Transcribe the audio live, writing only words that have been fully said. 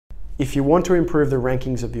If you want to improve the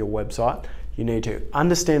rankings of your website, you need to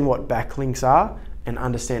understand what backlinks are and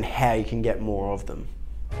understand how you can get more of them.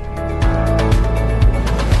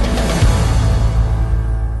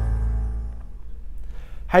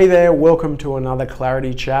 Hey there, welcome to another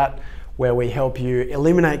Clarity Chat where we help you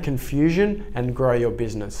eliminate confusion and grow your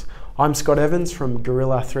business. I'm Scott Evans from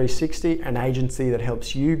Gorilla 360, an agency that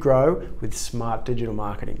helps you grow with smart digital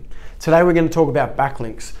marketing. Today we're going to talk about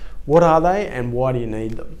backlinks. What are they and why do you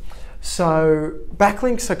need them? So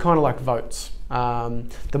backlinks are kind of like votes.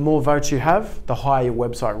 The more votes you have, the higher your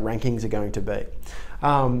website rankings are going to be.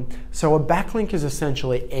 So a backlink is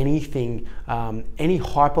essentially anything, any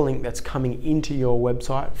hyperlink that's coming into your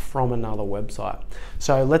website from another website.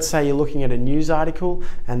 So let's say you're looking at a news article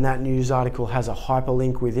and that news article has a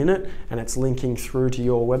hyperlink within it and it's linking through to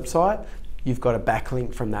your website. You've got a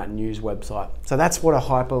backlink from that news website. So that's what a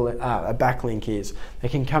backlink is. They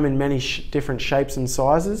can come in many different shapes and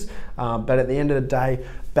sizes, but at the end of the day,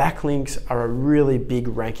 backlinks are a really big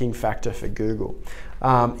ranking factor for Google.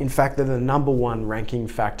 In fact, they're the #1 ranking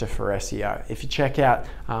factor for SEO. If you check out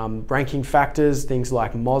ranking factors, things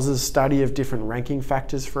like Moz's study of different ranking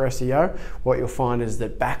factors for SEO, what you'll find is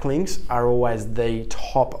that backlinks are always the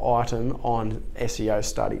top item on SEO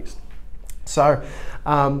studies. So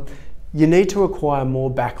you need to acquire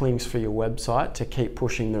more backlinks for your website to keep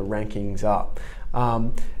pushing the rankings up.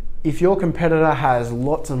 If your competitor has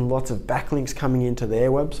lots and lots of backlinks coming into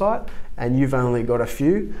their website and you've only got a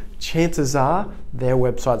few, chances are their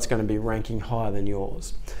website's going to be ranking higher than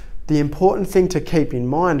yours. The important thing to keep in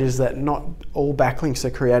mind is that not all backlinks are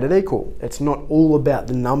created equal. It's not all about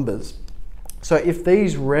the numbers. So if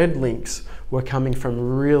these red links were coming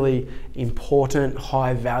from really important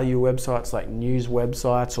high value websites like news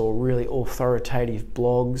websites or really authoritative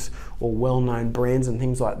blogs or well-known brands and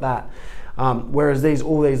things like that, whereas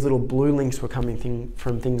all these little blue links were coming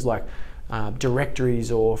from things like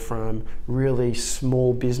directories or from really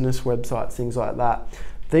small business websites, things like that,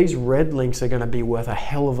 these red links are going to be worth a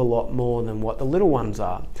hell of a lot more than what the little ones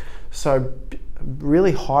are. So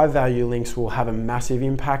really high value links will have a massive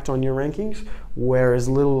impact on your rankings, whereas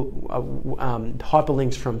little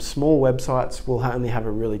hyperlinks from small websites will only have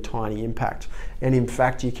a really tiny impact. And in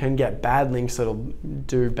fact, you can get bad links that'll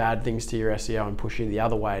do bad things to your SEO and push you the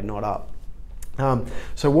other way, not up.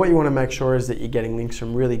 So what you want to make sure is that you're getting links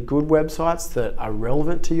from really good websites that are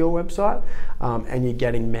relevant to your website, and you're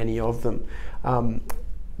getting many of them.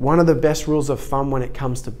 One of the best rules of thumb when it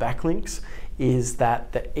comes to backlinks is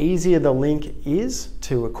that the easier the link is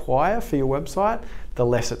to acquire for your website, the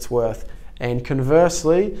less it's worth. And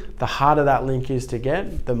conversely, the harder that link is to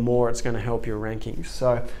get, the more it's going to help your rankings.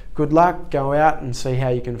 So good luck, go out and see how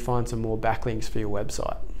you can find some more backlinks for your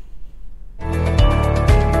website.